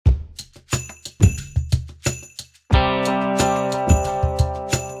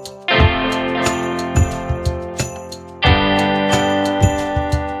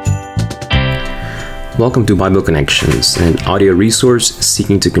Welcome to Bible Connections, an audio resource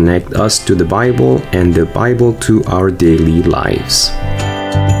seeking to connect us to the Bible and the Bible to our daily lives.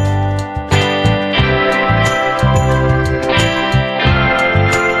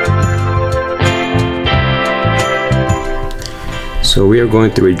 So we are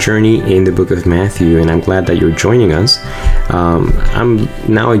going through a journey in the book of Matthew, and I'm glad that you're joining us. I'm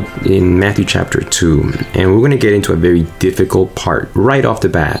now in Matthew chapter 2, and we're going to get into a very difficult part right off the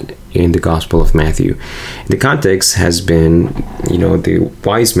bat in the Gospel of Matthew. The context has been, the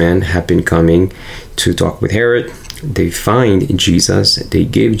wise men have been coming to talk with Herod. They find Jesus, they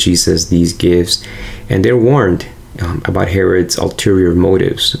give Jesus these gifts, and they're warned about Herod's ulterior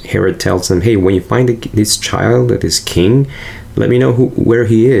motives. Herod tells them, hey, when you find this child, this king, let me know who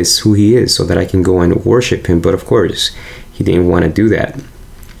he is, so that I can go and worship him. But of course, he didn't want to do that.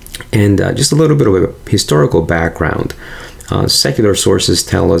 And just a little bit of a historical background. Secular sources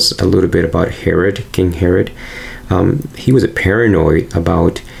tell us a little bit about Herod, King Herod. He was paranoid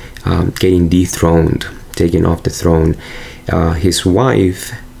about getting dethroned, taken off the throne. His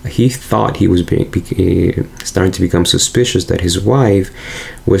wife, he thought he was starting to become suspicious that his wife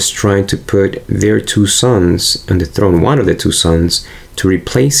was trying to put their two sons on the throne, one of the two sons, to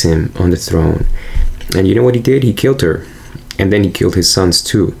replace him on the throne. And you know what he did? He killed her. And then he killed his sons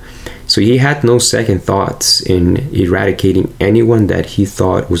too. So he had no second thoughts in eradicating anyone that he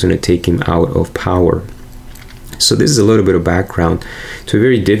thought was going to take him out of power. So this is a little bit of background to a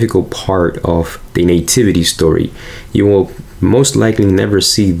very difficult part of the nativity story. You will most likely never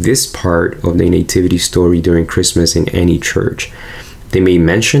see this part of the nativity story during Christmas in any church. They may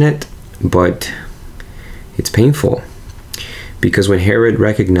mention it, but it's painful. Because when Herod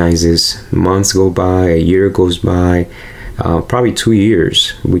recognizes, months go by, a year goes by, probably 2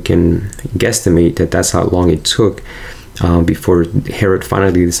 years, we can guesstimate that that's how long it took before Herod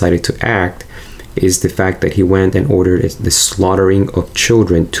finally decided to act, is the fact that he went and ordered the slaughtering of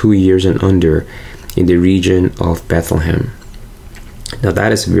children 2 years and under in the region of Bethlehem. Now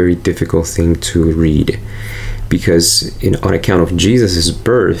that is a very difficult thing to read, because on account of Jesus'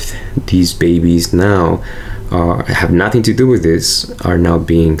 birth, these babies now have nothing to do with this, are now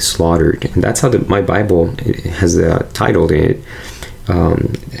being slaughtered. And that's how my Bible has titled it,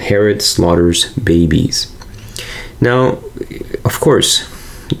 Herod Slaughters Babies. Now, of course,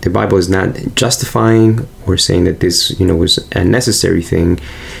 the Bible is not justifying or saying that this, was a necessary thing.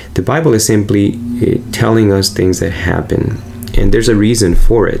 The Bible is simply telling us things that happen, and there's a reason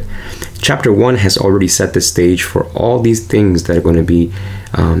for it. Chapter 1 has already set the stage for all these things that are going to be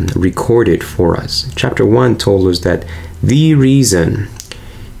recorded for us. Chapter 1 told us that the reason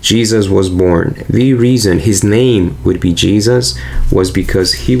Jesus was born, the reason his name would be Jesus, was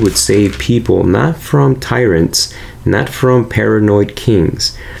because he would save people not from tyrants, not from paranoid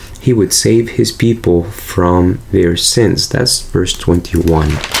kings. He would save his people from their sins. That's verse 21.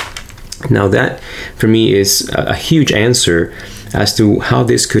 Now that, for me, is a huge answer as to how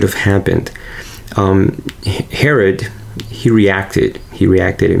this could have happened. Herod, he reacted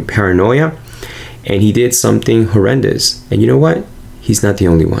in paranoia, and he did something horrendous. And you know what? He's not the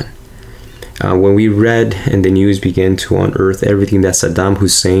only one. When we read and the news began to unearth everything that Saddam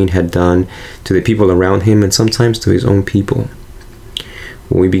Hussein had done to the people around him, and sometimes to his own people,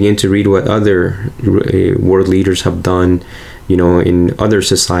 when we begin to read what other world leaders have done, in other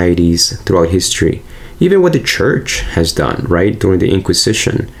societies throughout history, even what the church has done, right, during the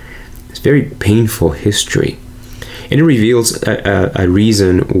Inquisition, it's very painful history. And it reveals a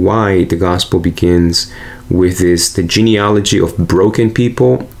reason why the gospel begins with the genealogy of broken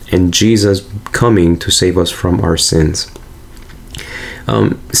people and Jesus coming to save us from our sins.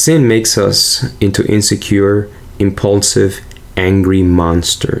 Sin makes us into insecure, impulsive, angry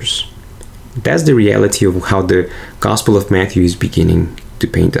monsters. That's the reality of how the Gospel of Matthew is beginning to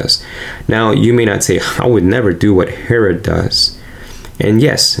paint us. Now, you may not say, I would never do what Herod does. And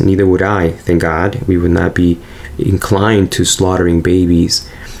yes, neither would I, thank God. We would not be inclined to slaughtering babies.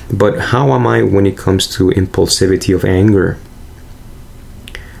 But how am I when it comes to impulsivity of anger?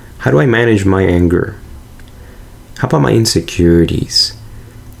 How do I manage my anger? How about my insecurities?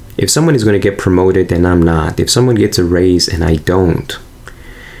 If someone is going to get promoted and I'm not, if someone gets a raise and I don't,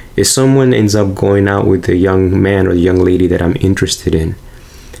 if someone ends up going out with the young man or the young lady that I'm interested in,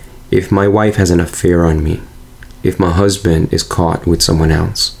 if my wife has an affair on me, if my husband is caught with someone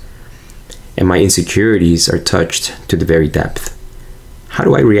else, and my insecurities are touched to the very depth, how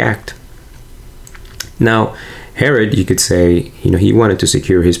do I react? Now, Herod, you could say, he wanted to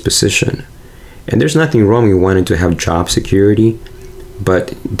secure his position. And there's nothing wrong with wanting to have job security,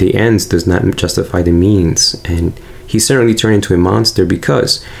 but the ends does not justify the means. And he certainly turned into a monster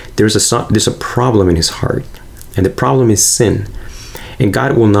because there's a problem in his heart, and the problem is sin. And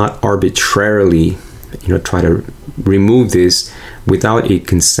God will not arbitrarily, try to remove this without a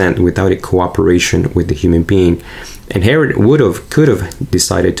consent, without a cooperation with the human being. And Herod could have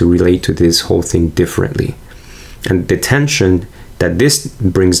decided to relate to this whole thing differently. And the tension that this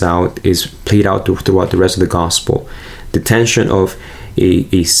brings out is played out throughout the rest of the gospel. The tension of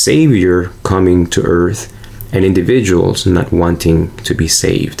a savior coming to earth and individuals not wanting to be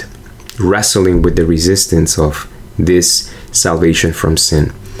saved, wrestling with the resistance of this salvation from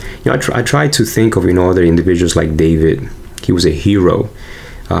sin. I try to think of other individuals like David. He was a hero.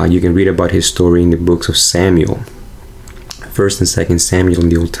 You can read about his story in the books of Samuel, 1st and 2nd Samuel in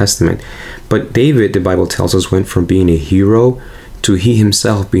the Old Testament. But David, the Bible tells us, went from being a hero to he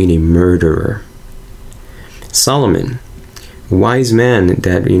himself being a murderer. Solomon, wise man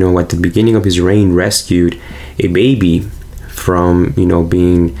that at the beginning of his reign rescued a baby from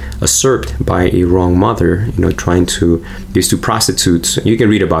being usurped by a wrong mother, trying to these two prostitutes. You can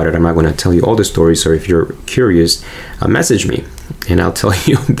read about it. I'm not going to tell you all the stories, or if you're curious, message me and I'll tell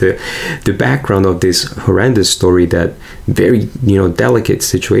you the background of this horrendous story, that very delicate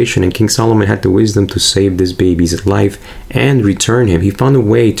situation. And King Solomon had the wisdom to save this baby's life and return him. He found a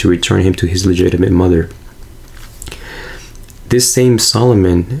way to return him to his legitimate mother. This same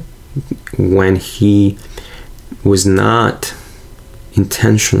Solomon, when he was not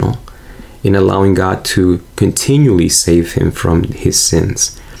intentional in allowing God to continually save him from his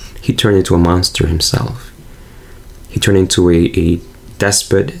sins, he turned into a monster himself. He turned into a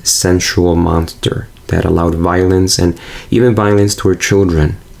despot, sensual monster that allowed violence, and even violence toward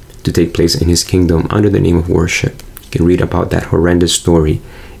children, to take place in his kingdom under the name of worship. You can read about that horrendous story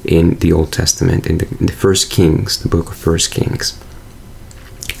in the Old Testament, in the First Kings, the book of First Kings.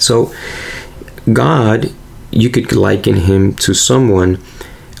 So God, you could liken him to someone,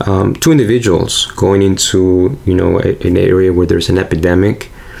 two individuals going into an area where there's an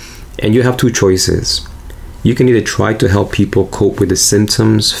epidemic, and you have two choices. You can either try to help people cope with the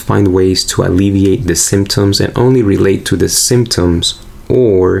symptoms, find ways to alleviate the symptoms and only relate to the symptoms,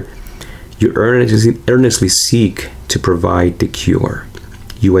 or you earnestly seek to provide the cure.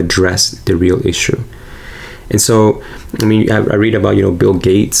 You address the real issue. And so, I read about, Bill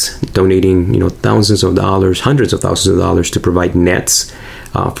Gates donating, thousands of dollars, hundreds of thousands of dollars to provide nets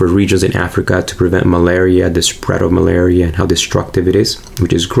for regions in Africa to prevent malaria, the spread of malaria, and how destructive it is,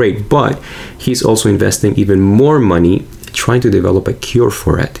 which is great. But he's also investing even more money trying to develop a cure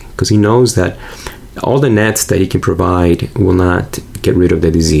for it, because he knows that all the nets that he can provide will not get rid of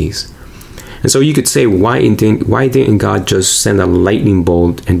the disease. And so you could say, why didn't God just send a lightning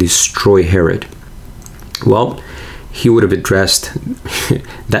bolt and destroy Herod? Well, he would have addressed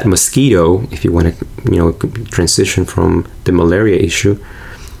that mosquito, if you want to, transition from the malaria issue.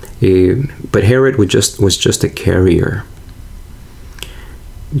 But Herod was just a carrier.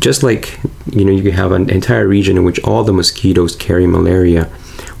 Just like, you can have an entire region in which all the mosquitoes carry malaria.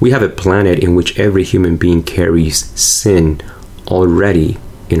 We have a planet in which every human being carries sin already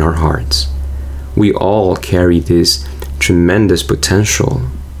in our hearts. We all carry this tremendous potential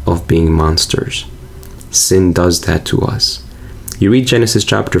of being monsters. Sin does that to us. You read Genesis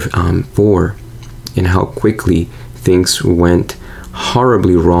chapter 4 and how quickly things went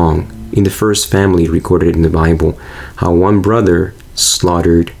horribly wrong in the first family recorded in the Bible. How one brother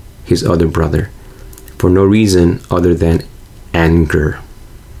slaughtered his other brother for no reason other than anger.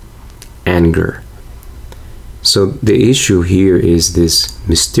 Anger. So the issue here is this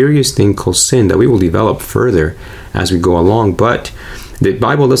mysterious thing called sin that we will develop further as we go along. But the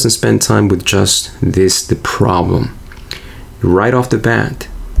Bible doesn't spend time with just this, the problem. Right off the bat,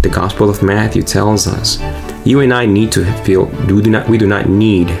 the Gospel of Matthew tells us, you and I need to feel, we do not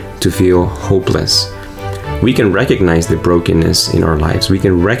need to feel hopeless. We can recognize the brokenness in our lives. We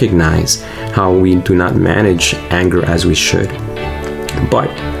can recognize how we do not manage anger as we should. But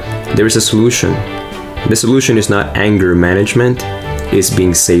there is a solution. The solution is not anger management, it's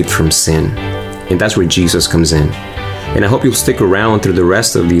being saved from sin. And that's where Jesus comes in. And I hope you'll stick around through the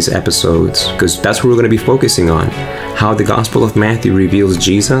rest of these episodes, because that's what we're going to be focusing on. How the Gospel of Matthew reveals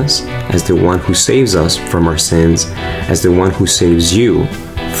Jesus as the one who saves us from our sins, as the one who saves you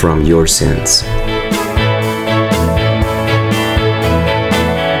from your sins.